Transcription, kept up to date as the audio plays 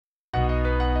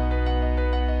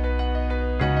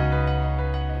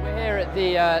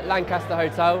at the Lancaster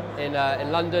Hotel in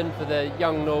London for the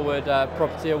Young Norwood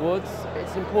Property Awards.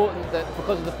 It's important that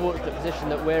because of the fortunate position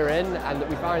that we're in and that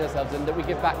we find ourselves in, that we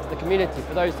give back to the community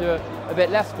for those who are a bit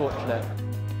less fortunate.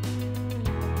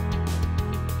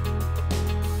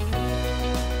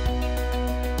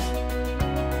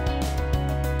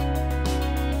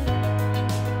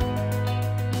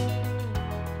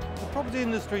 The property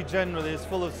industry generally is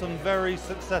full of some very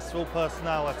successful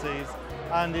personalities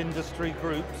and industry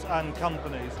groups and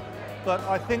companies, but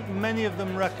I think many of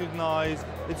them recognise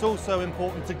it's also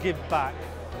important to give back.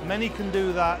 Many can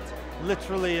do that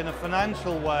literally in a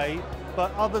financial way,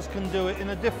 but others can do it in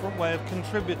a different way of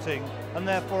contributing, and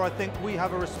therefore I think we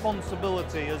have a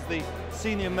responsibility as the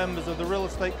senior members of the real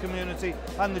estate community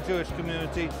and the Jewish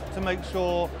community to make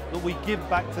sure that we give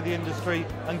back to the industry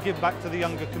and give back to the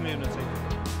younger community.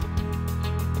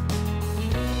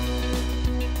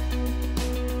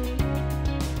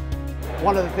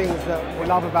 One of the things that we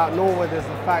love about Norwood is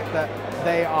the fact that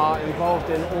they are involved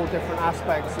in all different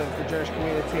aspects of the Jewish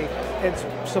community. Its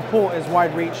support is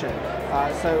wide-reaching,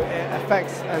 so it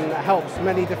affects and helps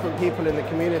many different people in the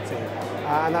community,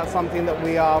 and that's something that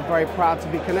we are very proud to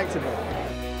be connected with.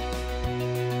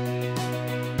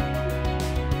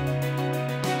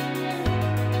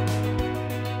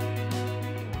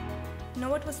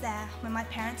 Norwood was there when my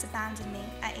parents abandoned me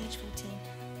at age 14.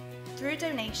 Through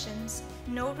donations,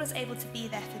 Norwood was able to be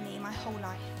there for me my whole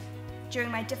life.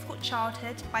 During my difficult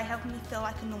childhood by helping me feel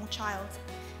like a normal child,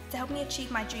 to help me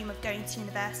achieve my dream of going to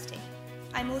university.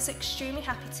 I'm also extremely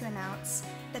happy to announce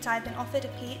that I have been offered a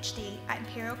PhD at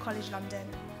Imperial College London,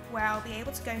 where I'll be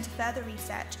able to go into further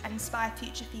research and inspire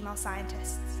future female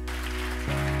scientists.